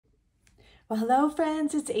Well, hello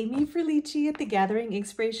friends, it's Amy Ferlici at the Gathering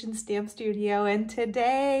Inkspiration Stamp Studio, and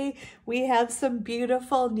today we have some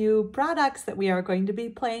beautiful new products that we are going to be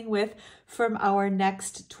playing with from our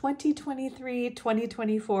next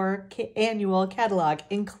 2023-2024 annual catalog,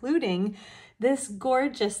 including this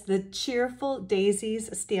gorgeous, the Cheerful Daisies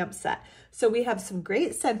stamp set. So we have some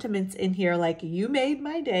great sentiments in here like, you made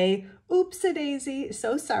my day, oops-a-daisy,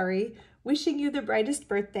 so sorry, wishing you the brightest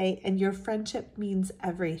birthday, and your friendship means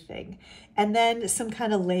everything. And then some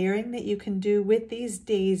kind of layering that you can do with these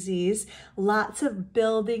daisies, lots of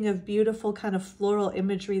building of beautiful kind of floral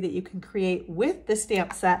imagery that you can create with the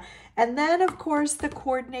stamp set. And then of course the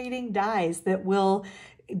coordinating dies that will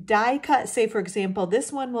die cut, say for example, this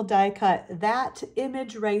one will die cut that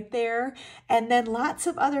image right there, and then lots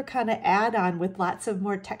of other kind of add-on with lots of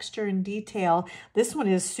more texture and detail. This one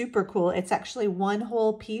is super cool. It's actually one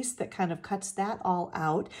whole piece that kind of cuts that all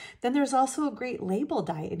out. Then there's also a great label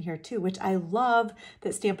die in here too, which I love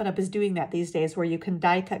that Stampin' Up! Is doing that these days, where you can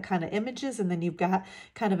die cut kind of images and then you've got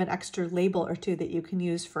kind of an extra label or two that you can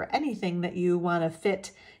use for anything that you want to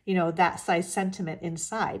fit, you know, that size sentiment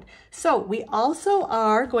inside. So we also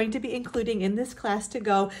are going to be including in this class to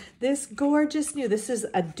go this gorgeous new, this is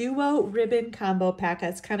a duo ribbon combo pack.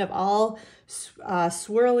 It's kind of all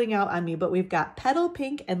swirling out on me, but we've got petal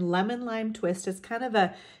pink and lemon lime twist. It's kind of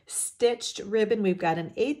a stitched ribbon. We've got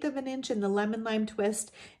 1/8 of an inch in the lemon lime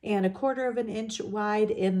twist and 1/4 of an inch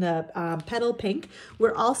wide in the petal pink.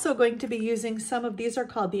 We're also going to be using some of these, are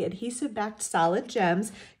called the Adhesive-Backed solid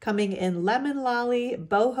gems, coming in lemon lolly,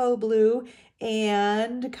 boho blue,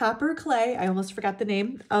 and copper clay. I almost forgot the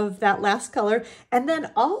name of that last color. And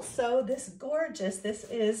then also this gorgeous, this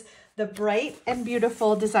is the Bright and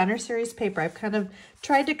Beautiful Designer Series paper. I've kind of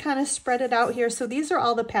tried to kind of spread it out here. So these are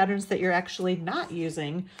all the patterns that you're actually not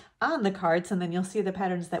using on the cards, and then you'll see the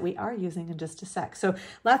patterns that we are using in just a sec. So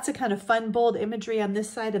lots of kind of fun, bold imagery on this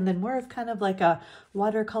side, and then more of kind of like a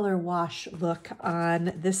watercolor wash look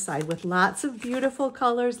on this side with lots of beautiful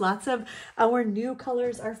colors. Lots of our new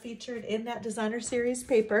colors are featured in that Designer Series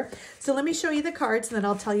paper. So let me show you the cards, and then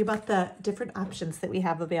I'll tell you about the different options that we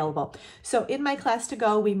have available. So in my class to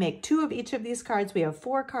go, we make 2 of each of these cards. We have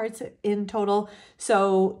 4 cards in total.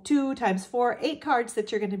 So 2 times 4, 8 cards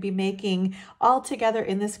that you're going to be making all together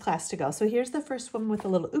in this class to go. So here's the first one with a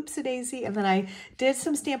little oops-a-daisy, and then I did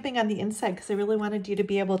some stamping on the inside because I really wanted you to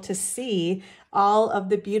be able to see all of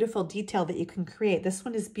the beautiful detail that you can create. This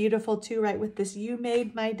one is beautiful too, right, with this you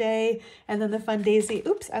made my day, and then the fun daisy,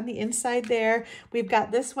 oops, on the inside there. We've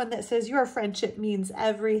got this one that says your friendship means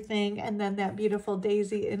everything, and then that beautiful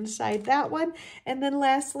daisy inside that one. And then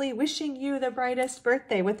lastly, wishing you the brightest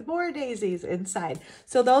birthday with more daisies inside.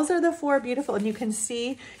 So those are the 4 beautiful, and you can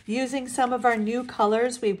see using some of our new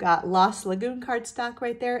colors. We've got Lost Lagoon cardstock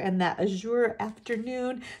right there, and that Azure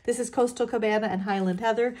Afternoon. This is Coastal Cabana and Highland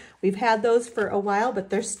Heather. We've had those for a while,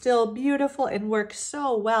 but they're still beautiful and work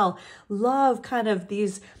so well. Love kind of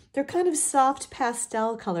these, they're kind of soft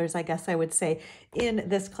pastel colors, I guess I would say, in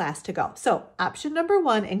this class to go. So option number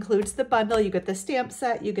 1 includes the bundle. You get the stamp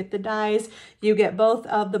set, you get the dies, you get both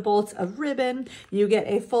of the bolts of ribbon, you get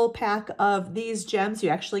a full pack of these gems. You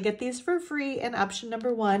actually get these for free in option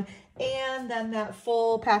number 1. And then that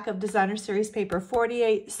full pack of Designer Series paper,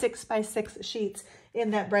 48 6x6 sheets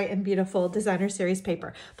in that Bright and Beautiful Designer Series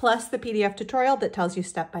paper, plus the PDF tutorial that tells you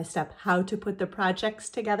step-by-step how to put the projects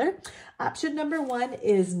together. Option number 1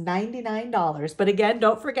 is $99, but again,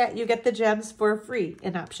 don't forget you get the gems for free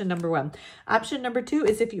in option number 1. Option number 2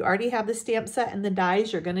 is if you already have the stamp set and the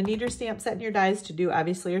dies, you're going to need your stamp set and your dies to do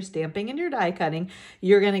obviously your stamping and your die cutting.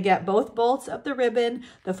 You're going to get both bolts of the ribbon,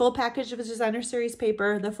 the full package of the Designer Series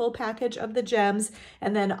paper, the full package of the gems,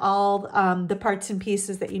 and then all the parts and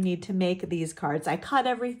pieces that you need to make these cards. I cut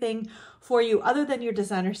everything for you other than your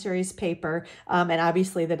Designer Series paper, and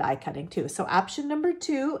obviously the die cutting too. So option number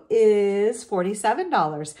 2 is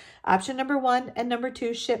 $47. Option number 1 and number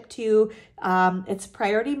 2 ship to you. It's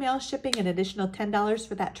priority mail shipping, an additional $10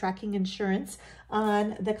 for that tracking insurance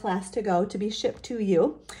on the class to go to be shipped to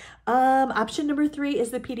you. Option number 3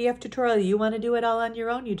 is the PDF tutorial. You want to do it all on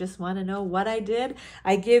your own. You just want to know what I did.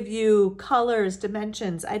 I give you colors,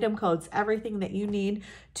 dimensions, item codes, everything that you need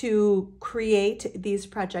to create these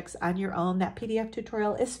projects on your own. That PDF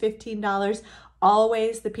tutorial is $15.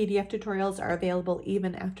 Always, the PDF tutorials are available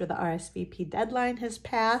even after the RSVP deadline has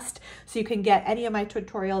passed. So you can get any of my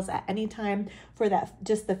tutorials at any time for that,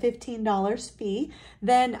 just the $15 fee.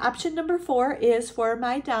 Then option number 4 is for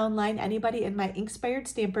my downline. Anybody in my Inkspired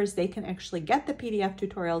Stampers, they can actually get the PDF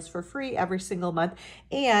tutorials for free every single month.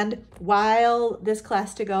 And while this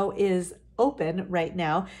class to go is open right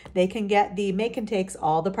now, they can get the make and takes,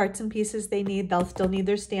 all the parts and pieces they need. They'll still need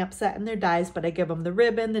their stamp set and their dies, but I give them the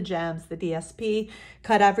ribbon, the gems, the DSP,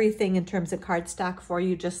 cut everything in terms of cardstock for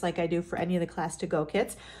you, just like I do for any of the Class to Go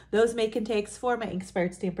kits. Those make and takes for my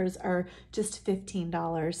Inkspired stampers are just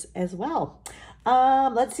 $15 as well.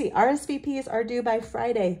 Let's see, RSVPs are due by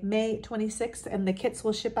Friday, May 26th, and the kits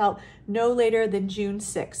will ship out no later than June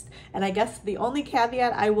 6th. And I guess the only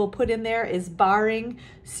caveat I will put in there is barring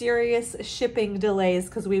serious shipping delays,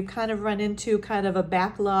 because we've kind of run into kind of a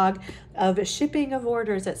backlog of shipping of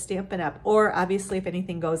orders at Stampin' Up, or obviously if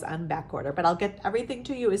anything goes on back order. But I'll get everything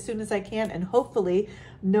to you as soon as I can, and hopefully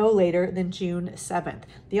no later than June 7th.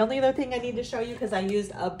 The only other thing I need to show you, because I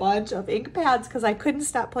used a bunch of ink pads because I couldn't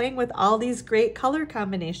stop playing with all these great color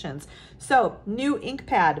combinations. So new ink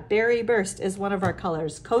pad, Berry Burst is one of our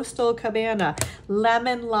colors, Coastal Cabana,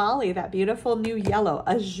 Lemon Lolly, that beautiful new yellow,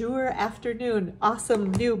 Azure Afternoon,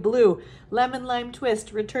 awesome new blue, Lemon Lime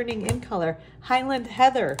Twist, returning in color, Highland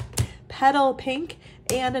Heather, Petal Pink,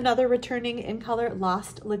 and another returning in color,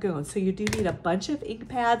 Lost Lagoon. So you do need a bunch of ink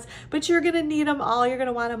pads, but you're gonna need them all. You're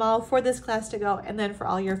gonna want them all for this Class to Go, and then for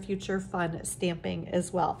all your future fun stamping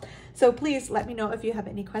as well. So please let me know if you have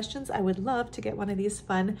any questions. I would love to get one of these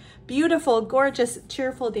fun, beautiful, gorgeous,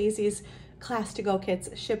 Cheerful Daisies Class to Go kits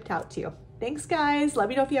shipped out to you. Thanks guys. Let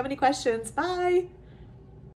me know if you have any questions. Bye.